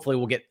 And hopefully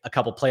we'll get a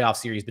couple playoff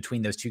series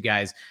between those two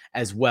guys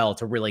as well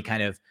to really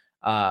kind of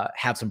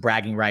have some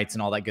bragging rights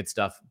and all that good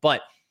stuff.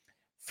 But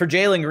for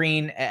Jalen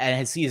Green and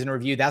his season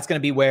review, that's going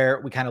to be where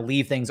we kind of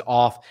leave things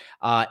off.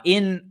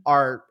 In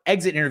our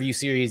exit interview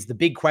series, the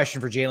big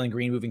question for Jalen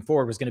Green moving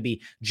forward was going to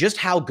be just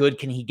how good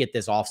can he get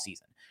this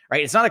offseason?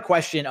 Right? It's not a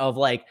question of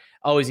like,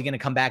 oh, is he going to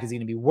come back? Is he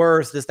going to be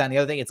worse? This, that, and the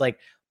other thing. It's like,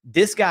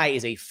 this guy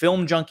is a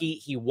film junkie.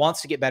 He wants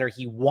to get better.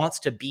 He wants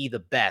to be the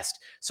best.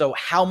 So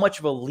how much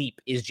of a leap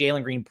is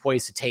Jalen Green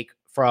poised to take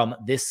from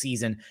this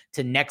season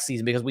to next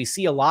season? Because we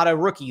see a lot of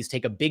rookies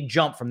take a big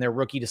jump from their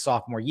rookie to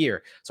sophomore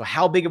year. So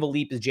how big of a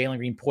leap is Jalen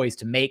Green poised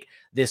to make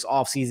this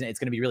offseason? It's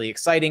going to be really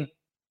exciting.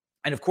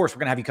 And of course, we're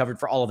going to have you covered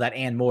for all of that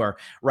and more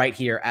right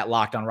here at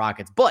Locked On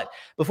Rockets. But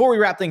before we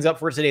wrap things up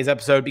for today's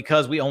episode,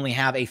 because we only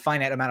have a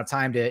finite amount of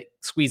time to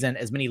squeeze in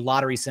as many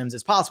lottery sims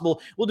as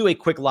possible, we'll do a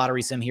quick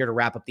lottery sim here to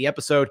wrap up the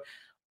episode.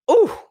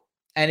 Oh,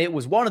 and it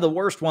was one of the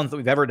worst ones that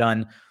we've ever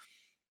done.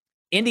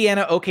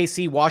 Indiana,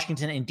 OKC,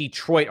 Washington, and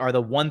Detroit are the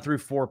 1 through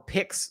 4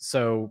 picks.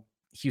 So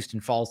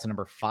Houston falls to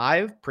number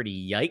 5.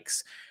 Pretty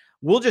yikes.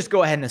 We'll just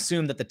go ahead and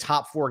assume that the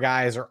top 4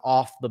 guys are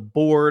off the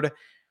board.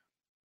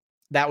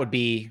 That would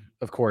be,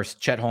 of course,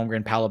 Chet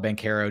Holmgren, Paolo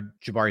Banchero,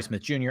 Jabari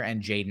Smith Jr.,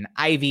 and Jaden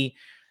Ivey.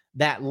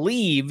 That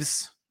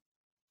leaves,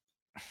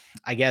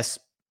 I guess,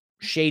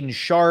 Shaedon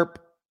Sharpe,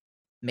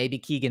 maybe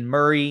Keegan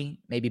Murray,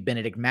 maybe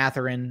Benedict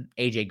Mathurin,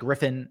 AJ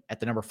Griffin at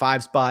the number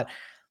 5 spot.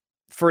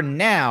 For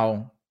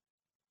now,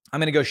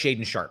 I'm going to go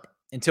Shaedon Sharpe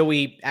until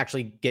we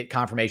actually get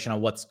confirmation on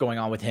what's going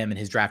on with him and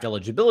his draft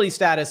eligibility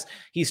status.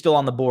 He's still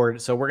on the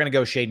board, so we're going to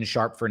go Shaedon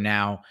Sharpe for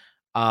now.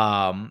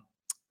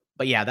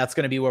 But yeah, that's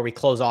going to be where we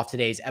close off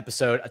today's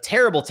episode. A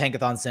terrible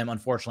Tankathon sim,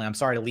 unfortunately. I'm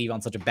sorry to leave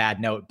on such a bad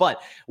note.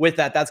 But with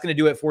that, that's going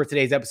to do it for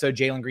today's episode,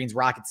 Jalen Green's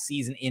Rockets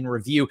season in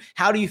review.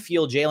 How do you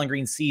feel Jalen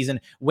Green's season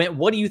went?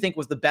 What do you think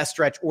was the best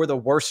stretch or the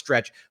worst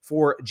stretch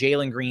for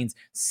Jalen Green's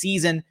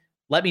season?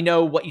 Let me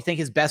know what you think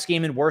his best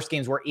game and worst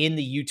games were in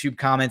the YouTube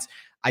comments.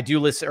 I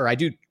do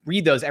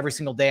read those every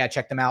single day. I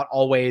check them out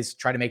always,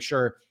 try to make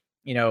sure,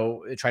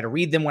 try to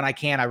read them when I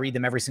can. I read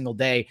them every single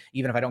day,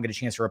 even if I don't get a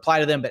chance to reply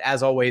to them. But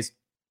as always,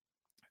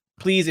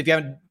 please, if you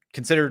haven't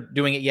considered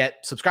doing it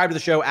yet, subscribe to the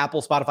show,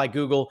 Apple, Spotify,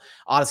 Google,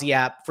 Odyssey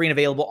app, free and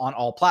available on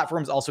all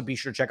platforms. Also, be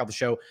sure to check out the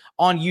show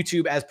on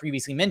YouTube, as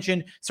previously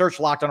mentioned. Search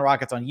Locked On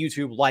Rockets on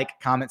YouTube, like,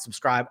 comment,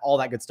 subscribe, all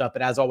that good stuff.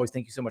 But as always,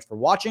 thank you so much for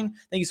watching.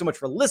 Thank you so much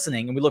for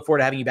listening. And we look forward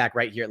to having you back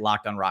right here at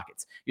Locked On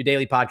Rockets, your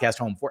daily podcast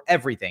home for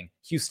everything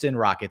Houston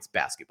Rockets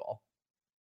basketball.